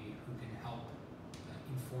community who can help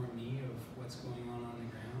inform me of what's going on the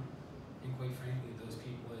ground. And quite frankly, those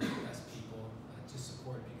people are the best people to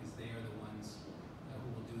support because they are the ones who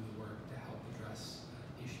will do the work to help address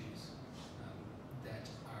issues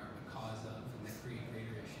that are a cause of and that create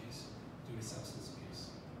greater issues due to substance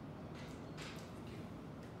abuse. Thank you.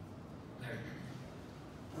 Larry.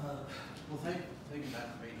 Well, thank you,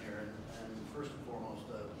 Matt, for being here. And first and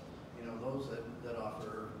foremost, you know, those that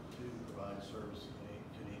offer to provide service to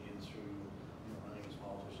Canadians through, you know, running as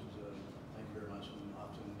politicians, thank you very much. And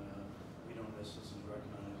often we don't as citizens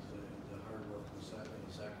recognize the hard work and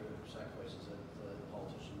the sacrifices that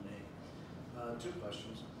politicians make. Two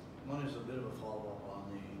questions. One is a bit of a follow-up on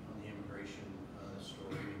the immigration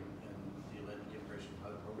story and the Atlantic Immigration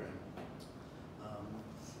Pilot Program.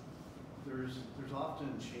 There's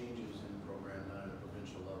often changes in the program done at a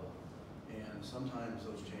provincial level, and sometimes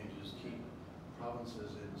those changes keep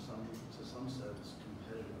provinces to some sense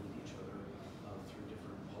competitive with each other through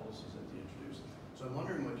different policies that they introduce. So I'm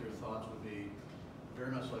wondering what your thoughts would be,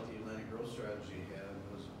 very much like the Atlantic Growth Strategy had,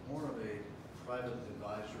 was more of a private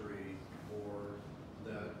advisory board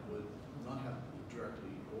that would not have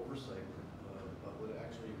directly oversight, but would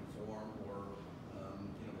actually inform or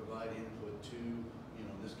you know, provide input to, you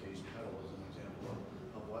know, in this case, Petal as an example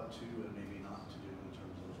of what to and maybe not to do in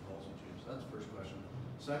terms of those policy changes. That's the first question.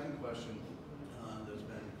 Second question that's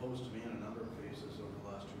been posed to me in a number of cases over the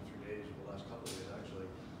last 2 or 3 days, or the last couple of days actually,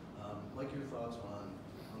 like your thoughts on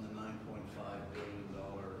the $9.5 billion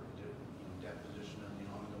debt position and the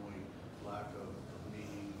ongoing lack of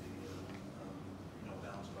meeting the you know,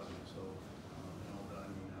 balanced budget. So you know that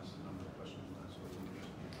I'm going to ask a number of questions on that, so we can just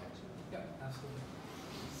be talking. Yeah, absolutely.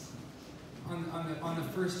 On the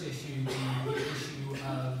first issue, the issue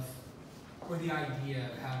of, or the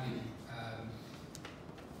idea of having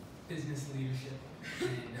business leadership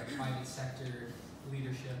and private sector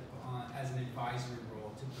leadership as an advisory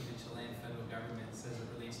role to provincial and federal governments as it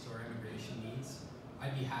relates to our immigration needs,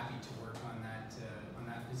 I'd be happy to work on that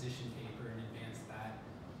position paper and advance that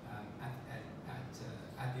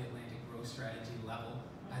at the Atlantic Growth Strategy level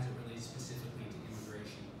as it relates specifically to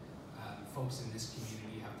immigration. Folks in this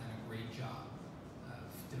community have done a great job of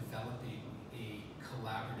developing a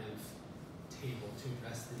collaborative table to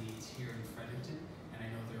address the needs here in Fredericton, and I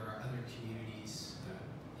know there are other communities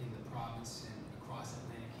in the province and across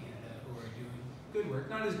Atlantic Canada who are doing good work,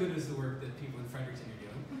 not as good as the work that people in Fredericton are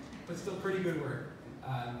doing, but still pretty good work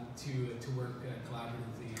to work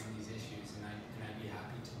collaboratively on these issues, and I'd be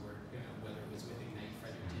happy to work whether it was with Ignite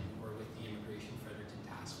Fredericton or with the Immigration Fredericton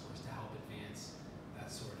Task Force to help advance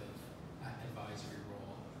that sort of advisory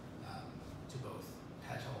role to both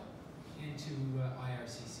Petal and to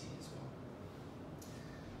IRCC as well.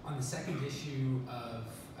 On the second issue of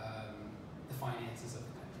the finances of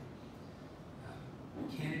the country,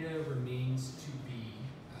 Canada remains to be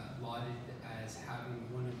lauded as having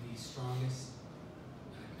one of the strongest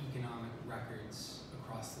economic records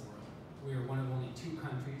across the world. We are one of only 2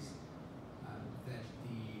 countries that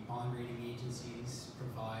the bond rating agencies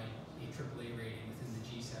provide a AAA rating within the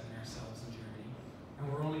G7, ourselves and Germany, and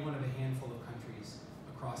we're only one of a handful of countries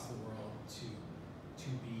across the world to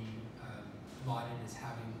be lauded as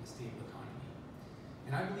having a stable economy.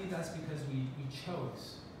 And I believe that's because we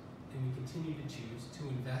chose, and we continue to choose, to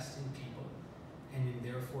invest in people and in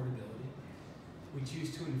their affordability. We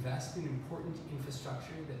choose to invest in important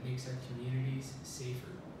infrastructure that makes our communities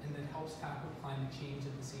safer and that helps tackle climate change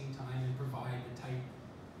at the same time and provide the type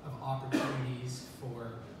of opportunities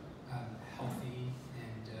for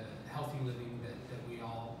healthy living that we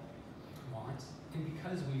all want, and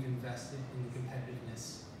because we've invested in the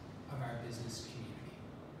competitiveness of our business community.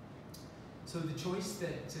 So the choice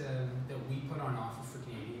that we put on offer for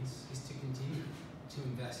Canadians is to continue to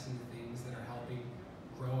invest in the things that are helping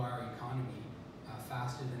grow our economy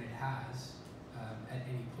faster than it has at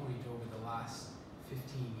any point over the last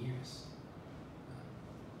 15 years.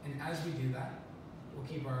 And as we do that, we'll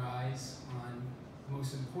keep our eyes on the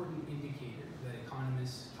most important indicator that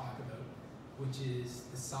economists talk about, which is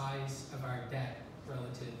the size of our debt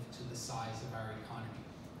relative to the size of our economy.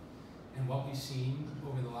 And what we've seen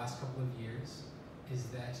over the last couple of years is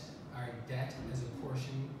that our debt as a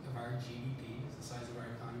portion of our GDP, the size of our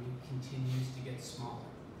economy, continues to get smaller.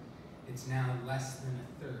 It's now less than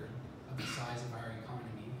 1/3 of the size of our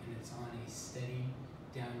economy, and it's on a steady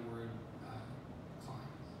downward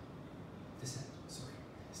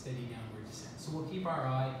steady downward descent. So we'll keep our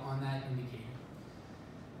eye on that indicator.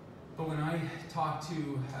 But when I talk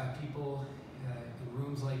to people in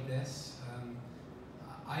rooms like this,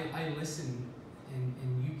 I listen,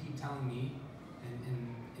 and you keep telling me,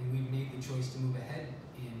 and we've made the choice to move ahead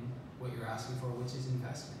in what you're asking for, which is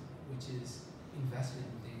investment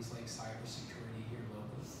in things like cybersecurity here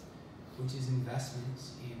locally, which is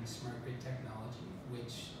investments in smart grid technology,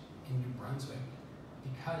 which in New Brunswick,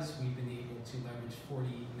 because we've been able to leverage $40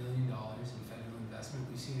 million in federal investment,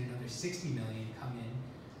 we've seen another $60 million come in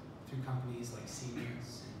through companies like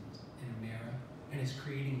Siemens and Emera, and it's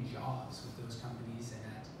creating jobs with those companies and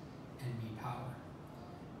at NB Power.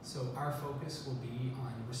 So our focus will be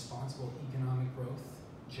on responsible economic growth,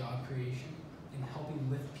 job creation, and helping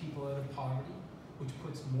lift people out of poverty, which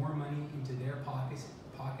puts more money into their pockets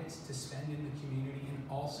to spend in the community. And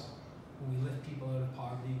also, when we lift people out of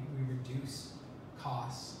poverty, we reduce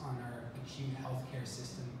costs on our acute healthcare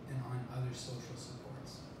system and on other social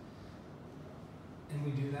supports. And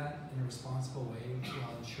we do that in a responsible way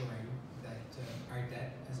while ensuring that our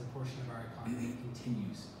debt as a portion of our economy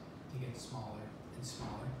continues to get smaller and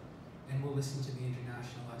smaller. And we'll listen to the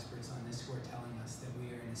international experts on this who are telling us that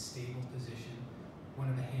we are in a stable position,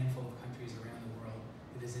 one of a handful of countries around the world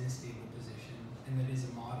that is in a stable position and that is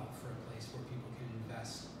a model for a place where people can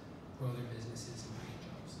invest, grow their businesses, and create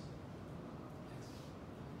jobs. Thanks.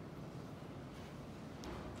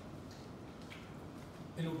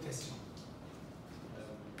 Une autre question.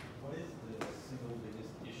 What is the single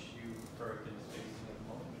biggest issue Fredericton is facing at the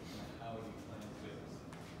moment, and how do you plan to fix this?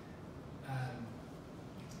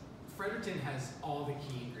 Fredericton has all the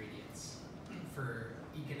key ingredients for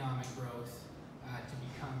economic growth, to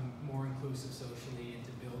become more inclusive socially, and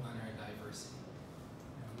to build on our diversity.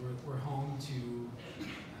 We're home to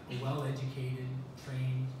a well-educated,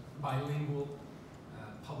 trained, bilingual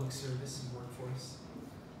public service and workforce.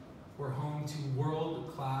 We're home to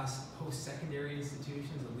world-class post-secondary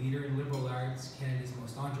institutions, a leader in liberal arts, Canada's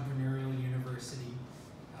most entrepreneurial university,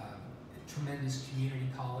 a tremendous community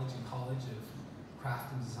college and college of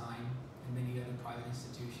craft and design, and many other private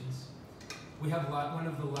institutions. We have one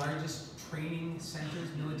of the largest training centers,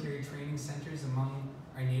 military training centers among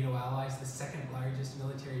our NATO allies, the second largest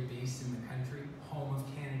military base in the country, home of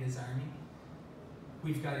Canada's Army.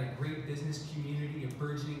 We've got a great business community, a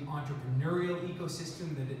burgeoning entrepreneurial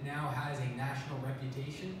ecosystem that it now has a national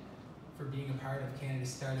reputation for being a part of Canada's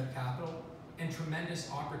startup capital, and tremendous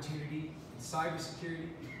opportunity in cybersecurity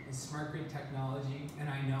and smart grid technology. And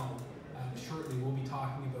I know shortly we'll be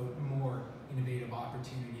talking about more innovative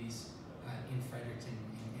opportunities in Fredericton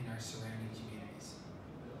and in our surrounding communities.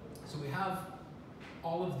 So we have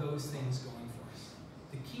all of those things going for us.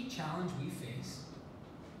 The key challenge we face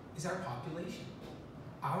is our population,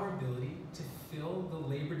 our ability to fill the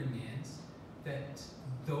labor demands that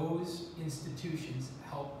those institutions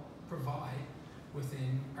help provide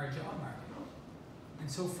within our job market. And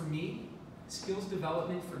so for me, skills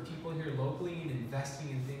development for people here locally and investing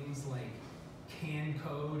in things like CAN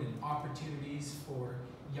code and opportunities for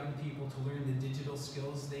young people to learn the digital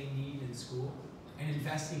skills they need in school, and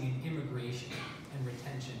investing in immigration and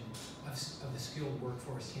retention of the skilled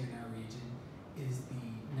workforce here in our region is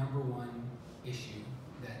the #1 issue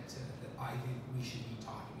that I think we should be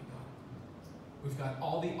talking about. We've got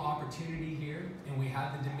all the opportunity here, and we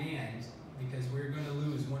have the demand, because we're going to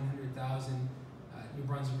lose 100,000 New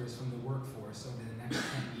Brunswickers from the workforce over the next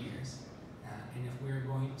 10 years. And if we're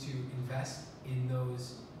going to invest in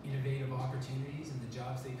those innovative opportunities and the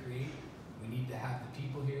jobs they create, we need to have the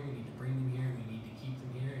people here, we need to bring them here, we need to keep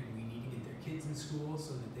them here, and we need to get their kids in school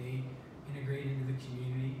so that they integrate into the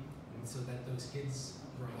community, and so that those kids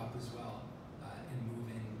grow up as well and move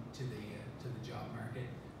into the job market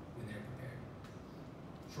when they're prepared.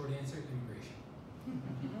 Short answer, immigration.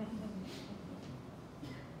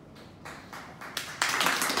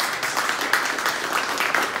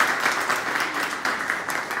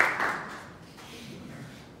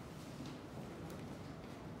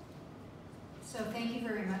 So thank you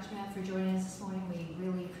very much, Matt, for joining us this morning. We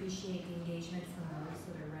really appreciate the engagement from those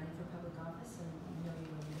that are running for public office, and we know you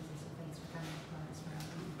will use it, so thanks for coming to us around.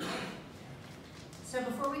 So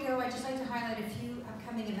before we go, I'd just like to highlight a few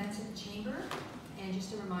upcoming events at the Chamber, and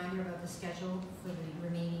just a reminder about the schedule for the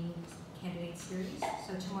remaining candidate series.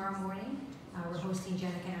 So tomorrow morning, we're hosting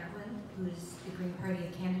Jenica Atlin, who's the Green Party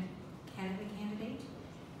of Canada candidate.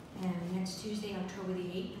 And next Tuesday, October the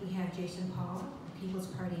 8th, we have Jason Paul, the People's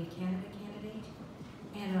Party of Canada candidate.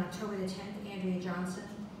 And on October the 10th, Andrea Johnson,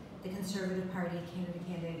 the Conservative Party of Canada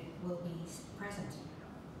candidate, will be present.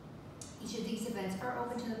 Each of these events are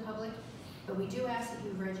open to the public, but we do ask that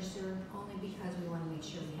you register only because we want to make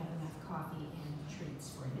sure we have enough coffee and treats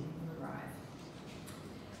for you.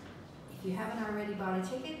 If you haven't already bought a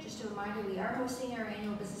ticket, just a reminder, we are hosting our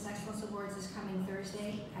annual Business Excellence Awards this coming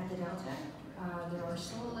Thursday at the Delta. There are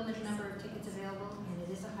still a limited number of tickets available, and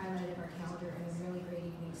it is a highlight of our calendar and a really great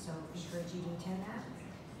evening, so I encourage you to attend that.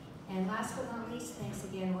 And last but not least, thanks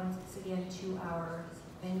again, once again, to our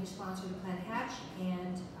venue sponsor, the Planet Hatch,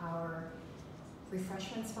 and our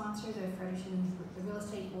refreshment sponsor, the Real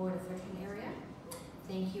Estate Board of Fredericton area.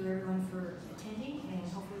 Thank you everyone for attending.